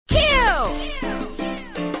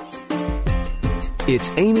It's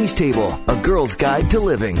Amy's Table, a girl's guide to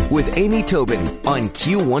living with Amy Tobin on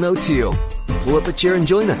Q102. Pull up a chair and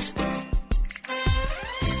join us.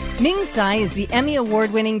 Ming Tsai is the Emmy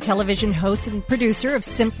Award-winning television host and producer of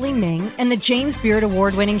Simply Ming and the James Beard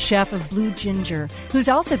Award-winning chef of Blue Ginger, who's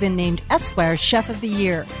also been named Esquire's Chef of the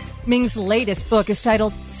Year. Ming's latest book is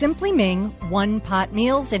titled Simply Ming, One Pot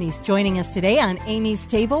Meals, and he's joining us today on Amy's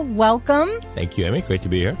Table. Welcome. Thank you, Amy. Great to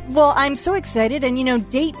be here. Well, I'm so excited. And, you know,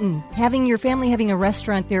 Dayton, having your family having a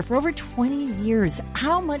restaurant there for over 20 years,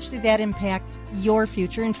 how much did that impact your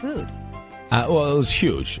future in food? Well, it was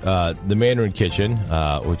huge. The Mandarin Kitchen,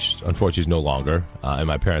 which unfortunately is no longer, and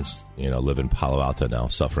my parents, live in Palo Alto now,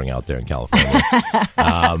 suffering out there in California.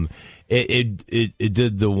 It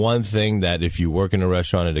did the one thing that if you work in a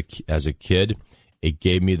restaurant as a kid, it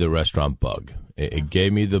gave me the restaurant bug. It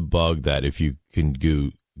gave me the bug that if you can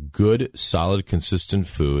do good, solid, consistent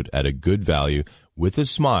food at a good value with a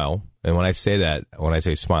smile, and when I say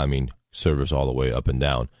smile, I mean service all the way up and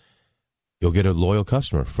down, you'll get a loyal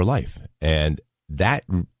customer for life. And that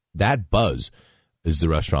buzz is the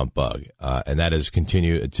restaurant bug. And that has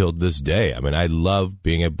continued until this day. I mean, I love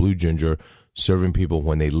being at Blue Ginger, serving people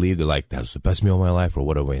when they leave. They're like, that was the best meal of my life, or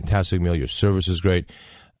what a fantastic meal. Your service is great.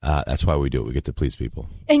 That's why we do it. We get to please people.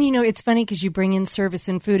 And, it's funny because you bring in service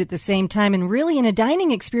and food at the same time. And really, in a dining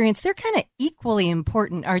experience, they're kind of equally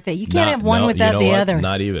important, aren't they? You can't have one without the other.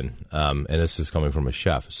 Not even. And this is coming from a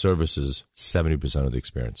chef. Service is 70% of the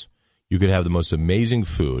experience. You could have the most amazing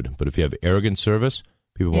food, but if you have arrogant service,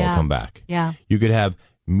 people won't come back. Yeah. You could have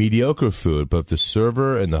mediocre food, but if the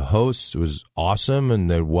server and the host was awesome and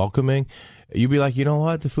they're welcoming, you'd be like, you know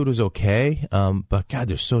what, the food was okay, but God,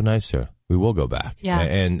 they're so nice here. We will go back. Yeah.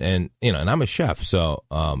 And I'm a chef, so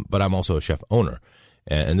but I'm also a chef owner,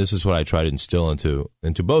 and this is what I try to instill into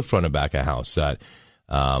both front and back of house. That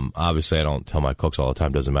obviously I don't tell my cooks all the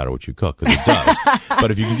time, doesn't matter what you cook, because it does.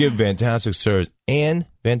 But if you can give fantastic service and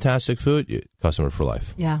fantastic food, customer for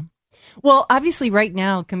life. Yeah. Well, obviously right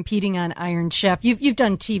now competing on Iron Chef, you've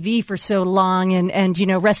done TV for so long and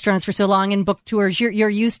restaurants for so long and book tours. You're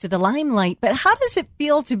used to the limelight, but how does it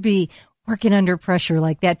feel to be working under pressure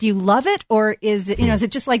like that? Do you love it, or is it is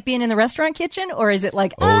it just like being in the restaurant kitchen, or is it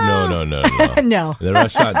like no no in the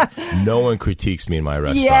restaurant no one critiques me in my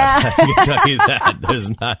restaurant. Yeah. I can tell you that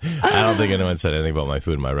I don't think anyone said anything about my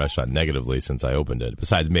food in my restaurant negatively since I opened it,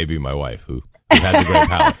 besides maybe my wife who has a great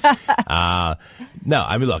palate. No,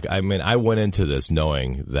 I mean, look, I went into this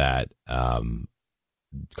knowing that a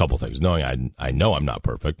couple things, knowing I know I'm not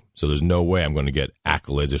perfect, so there's no way I'm going to get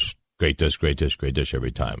accolades. Great dish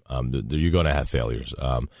every time. You're going to have failures.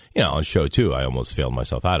 On show 2, I almost failed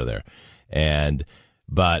myself out of there.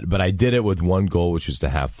 But I did it with one goal, which was to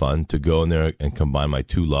have fun, to go in there and combine my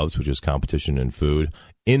two loves, which is competition and food,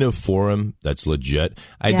 in a forum that's legit.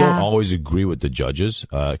 I don't always agree with the judges,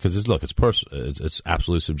 because it's personal. It's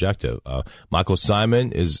absolutely subjective. Michael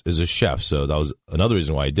Simon is a chef, so that was another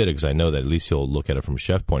reason why I did it, because I know that at least he'll look at it from a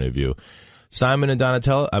chef point of view. Simon and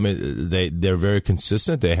Donatello, I mean, they're very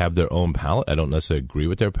consistent. They have their own palate. I don't necessarily agree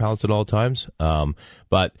with their palates at all times,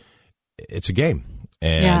 but it's a game,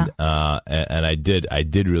 and I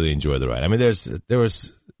did really enjoy the ride. I mean, there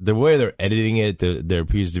was the way they're editing it. There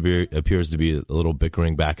appears to be a little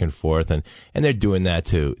bickering back and forth, and they're doing that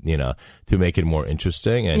to make it more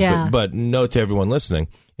interesting. But note to everyone listening,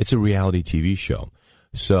 it's a reality TV show.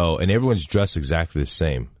 So, and everyone's dressed exactly the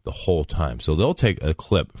same the whole time. So they'll take a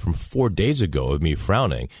clip from 4 days ago of me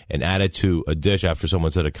frowning and add it to a dish after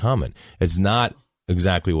someone said a comment. It's not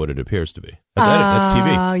exactly what it appears to be. That's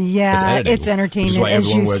TV. Oh, yeah. It's entertainment, which is why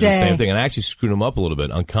everyone wears the same thing. And I actually screwed them up a little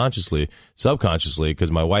bit unconsciously, subconsciously,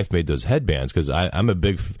 because my wife made those headbands, because I'm a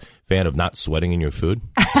big fan of not sweating in your food.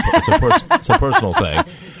 It's a personal thing.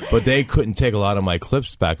 But they couldn't take a lot of my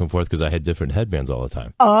clips back and forth because I had different headbands all the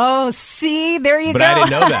time. Oh, see, there you go. But I didn't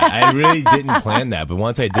know that. I really didn't plan that. But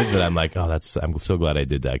once I did that, I'm like, I'm so glad I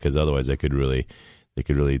did that, because otherwise they could really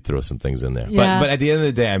throw some things in there. Yeah. But at the end of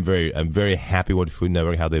the day, I'm very happy with Food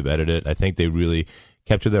Network, how they've edited it. I think they really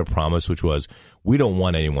kept to their promise, which was, we don't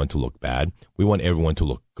want anyone to look bad. We want everyone to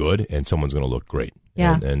look good, and someone's going to look great.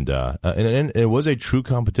 Yeah. And it was a true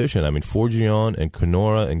competition. I mean, Forgione and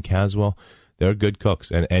Kenora and Caswell, they're good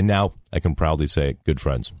cooks. And now I can proudly say good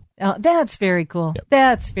friends. Oh, that's very cool. Yep.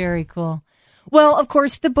 That's very cool. Well, of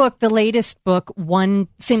course, the latest book,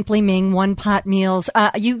 Simply Ming, One Pot Meals,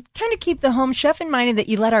 you kind of keep the home chef in mind, and that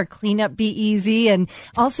you let our cleanup be easy. And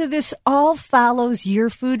also this all follows your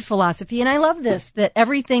food philosophy. And I love this, that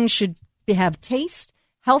everything should have taste,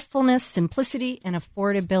 healthfulness, simplicity, and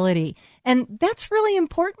affordability. And that's really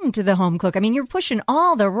important to the home cook. I mean, you're pushing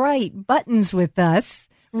all the right buttons with us.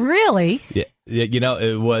 Really? Yeah.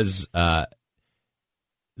 It was,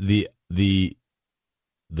 the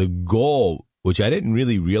goal, which I didn't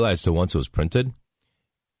really realize till once it was printed,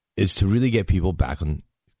 is to really get people back on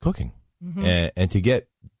cooking and to get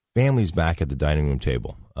families back at the dining room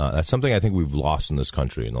table. That's something I think we've lost in this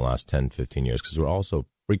country in the last 10, 15 years because we're all so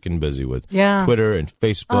freaking busy with Twitter and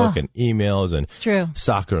Facebook and emails and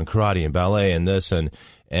soccer and karate and ballet and this and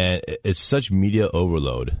it's such media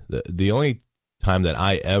overload. The only time that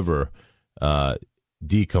I ever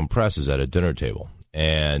decompress is at a dinner table,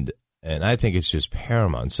 and I think it's just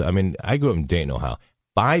paramount. So I mean, I grew up in Dayton, Ohio.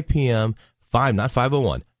 5 p.m., not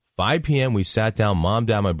 5:01. 5 p.m. we sat down, mom,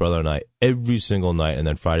 dad, my brother, and I every single night, and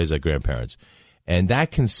then Fridays at grandparents. And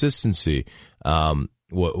that consistency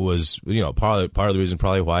was, part of the reason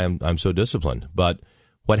probably why I'm so disciplined. But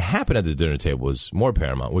what happened at the dinner table was more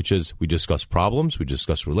paramount, which is we discuss problems, we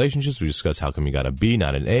discuss relationships, we discuss how come you got a B,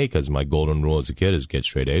 not an A, because my golden rule as a kid is get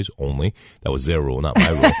straight A's only. That was their rule, not my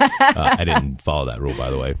rule. I didn't follow that rule,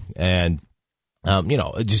 by the way. And,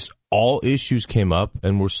 just all issues came up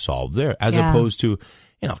and were solved there, as opposed to,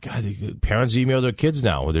 God, parents email their kids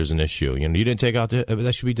now when there's an issue. You didn't take out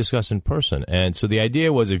that should be discussed in person. And so the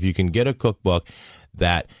idea was if you can get a cookbook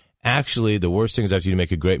that actually the worst thing is after you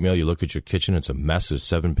make a great meal, you look at your kitchen, it's a mess, there's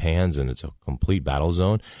 7 pans, and it's a complete battle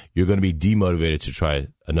zone, you're going to be demotivated to try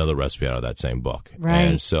another recipe out of that same book. Right.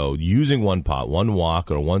 And so using one pot, one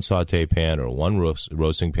wok, or one saute pan, or one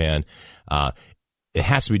roasting pan, it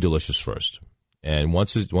has to be delicious first. And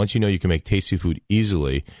once you can make tasty food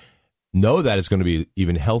easily, know that it's going to be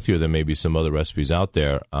even healthier than maybe some other recipes out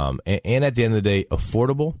there. And at the end of the day,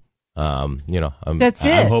 affordable. That's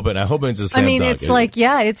it. I'm hoping it's a slam dunk.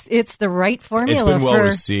 It's the right formula. It's been well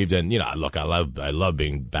received, and look, I love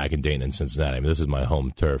being back in Dayton and Cincinnati. I mean, this is my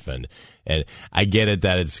home turf, and I get it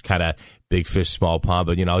that it's kind of big fish, small pond.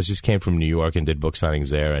 But I just came from New York and did book signings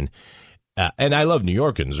there, and I love New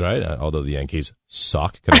Yorkers, right? Although the Yankees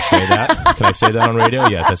suck. Can I say that? Can I say that on radio?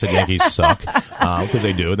 Yes, I said Yankees suck because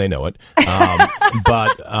they do, and they know it.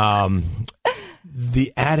 But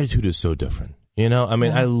the attitude is so different.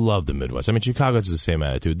 I love the Midwest. I mean, Chicago's the same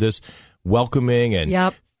attitude. This welcoming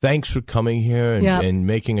and thanks for coming here and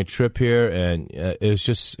making a trip here. And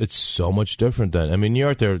it's so much different than, New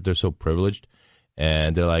York, they're so privileged.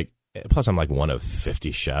 And they're like, plus I'm like one of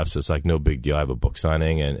 50 chefs. It's like no big deal. I have a book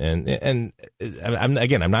signing. And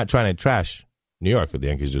I'm not trying to trash New York, the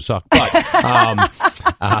Yankees do suck. But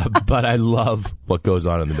but I love what goes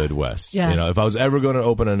on in the Midwest. Yeah. If I was ever going to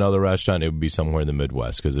open another restaurant, it would be somewhere in the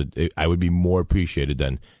Midwest because I would be more appreciated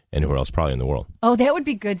than anywhere else probably in the world. Oh, that would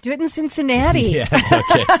be good. Do it in Cincinnati. Yeah,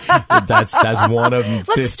 okay. That's one of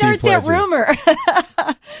 50 Let's start places. that rumor.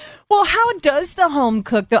 Well, how does the home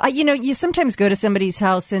cook, though? You sometimes go to somebody's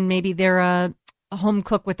house and maybe they're a home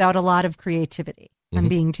cook without a lot of creativity. I'm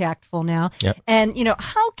being tactful now. Yep. And,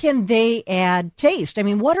 how can they add taste? I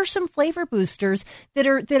mean, what are some flavor boosters that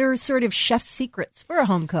are sort of chef's secrets for a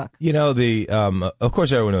home cook? Of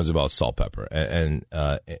course, everyone knows about salt, pepper. And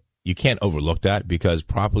you can't overlook that because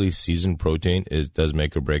properly seasoned protein does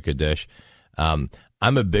make or break a dish. I'm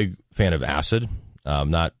a big fan of acid,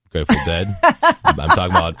 not Grateful Dead. I'm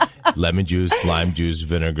talking about lemon juice, lime juice,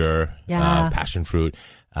 vinegar, passion fruit.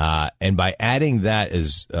 And by adding that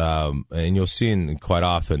and you'll see quite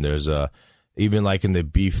often, there's even like in the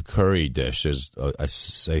beef curry dish, I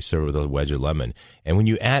serve with a wedge of lemon. And when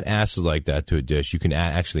you add acid like that to a dish, you can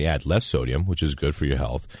actually add less sodium, which is good for your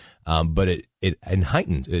health. But it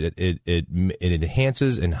heightens, it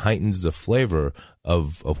enhances and heightens the flavor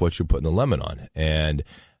of what you're putting the lemon on. And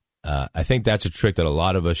I think that's a trick that a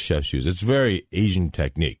lot of us chefs use. It's very Asian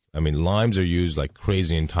technique. I mean, limes are used like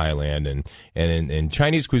crazy in Thailand and in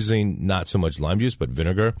Chinese cuisine, not so much lime juice, but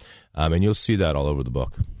vinegar. And you'll see that all over the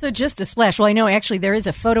book. So just a splash. Well, I know actually there is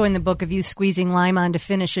a photo in the book of you squeezing lime on to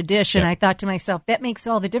finish a dish. And I thought to myself, that makes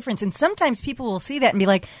all the difference. And sometimes people will see that and be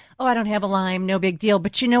like, oh, I don't have a lime, no big deal.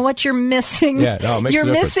 But you know what? You're missing. You're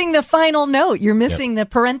missing the final note. You're missing the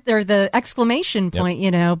or the exclamation point,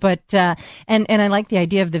 But and I like the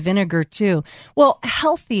idea of the vinegar too. Well,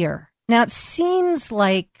 healthier. Now it seems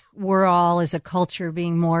like we're all as a culture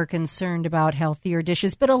being more concerned about healthier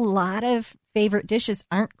dishes, but a lot of favorite dishes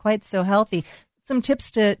aren't quite so healthy. Some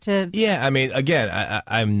tips to Yeah, I mean, again,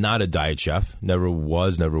 I'm not a diet chef. Never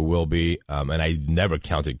was, never will be. And I never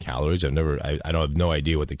counted calories. I don't have no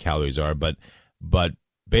idea what the calories are, but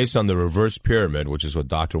based on the reverse pyramid, which is what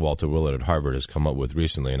Dr. Walter Willett at Harvard has come up with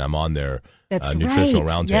recently, and I'm on their nutritional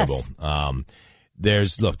roundtable. Yes.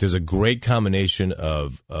 There's a great combination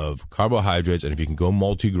of carbohydrates, and if you can go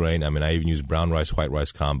multi-grain, I mean, I even use brown rice, white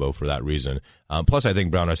rice combo for that reason. Plus, I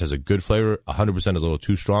think brown rice has a good flavor. 100% is a little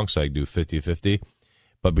too strong, so I do 50-50.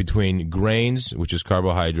 But between grains, which is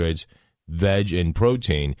carbohydrates, veg and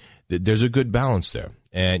protein, there's a good balance there.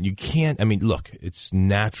 And you can't, look, it's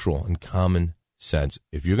natural and common sense.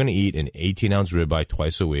 If you're going to eat an 18-ounce ribeye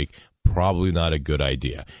twice a week, probably not a good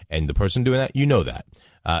idea. And the person doing that, you know that.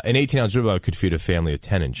 An 18-ounce ribeye could feed a family of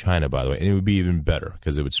 10 in China, by the way, and it would be even better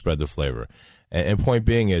because it would spread the flavor. And point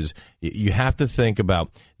being is you have to think about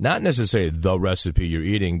not necessarily the recipe you're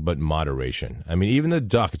eating, but moderation. Even the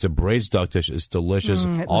duck, it's a braised duck dish. It's delicious.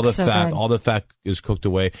 All the fat is cooked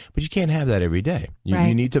away, but you can't have that every day.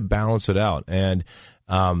 You need to balance it out. And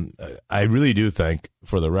I really do think,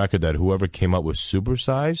 for the record, that whoever came up with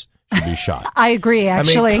supersize should be shot. I agree,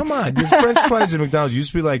 actually. Come on. Your French fries at McDonald's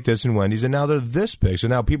used to be like this and Wendy's, and now they're this big. So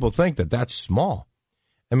now people think that that's small.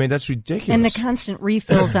 That's ridiculous. And the constant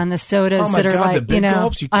refills on the sodas that are God, like, the big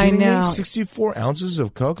gulps. You kidding me? 64 ounces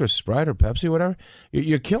of Coke or Sprite or Pepsi, whatever.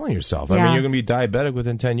 You're killing yourself. Yeah. You're going to be diabetic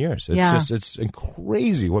within 10 years. It's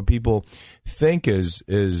crazy what people think is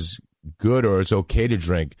good, or it's okay to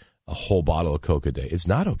drink a whole bottle of Coke a day. It's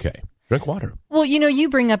not okay. Drink water. Well, you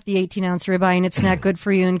bring up the 18-ounce ribeye, and it's not good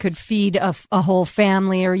for you and could feed a whole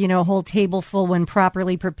family or, a whole table full when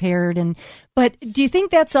properly prepared. But do you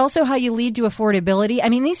think that's also how you lead to affordability?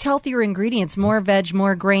 These healthier ingredients, more veg,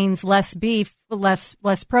 more grains, less beef, less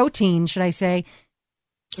protein, should I say.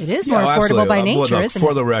 It is more affordable by nature, isn't it?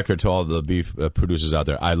 For the record, to all the beef producers out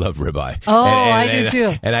there, I love ribeye. Oh, I do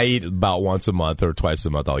too. And I eat about once a month or twice a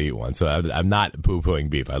month. I'll eat one. So I'm not poo-pooing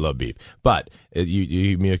beef. I love beef. But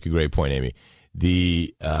you make a great point, Amy.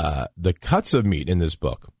 The cuts of meat in this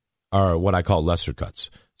book are what I call lesser cuts.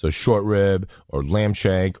 So short rib or lamb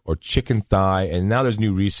shank or chicken thigh. And now there's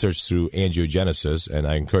new research through angiogenesis. And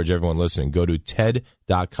I encourage everyone listening, go to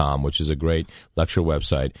TED.com, which is a great lecture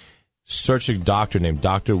website. Search a doctor named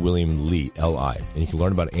Dr. William Li, L-I, and you can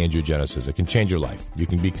learn about angiogenesis. It can change your life. You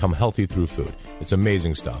can become healthy through food. It's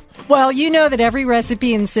amazing stuff. Well, you know that every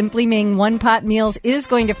recipe in Simply Ming one-pot meals is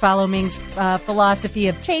going to follow Ming's philosophy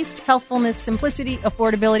of taste, healthfulness, simplicity,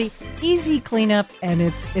 affordability, easy cleanup, and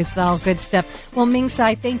it's all good stuff. Well, Ming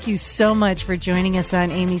Tsai, thank you so much for joining us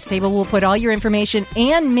on Amy's Table. We'll put all your information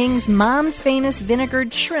and Ming's mom's famous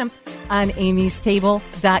vinegared shrimp on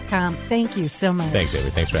amystable.com. Thank you so much. Thanks, Amy.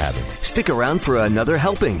 Thanks for having me. Stick around for another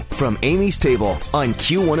helping from Amy's Table on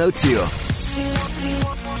Q102.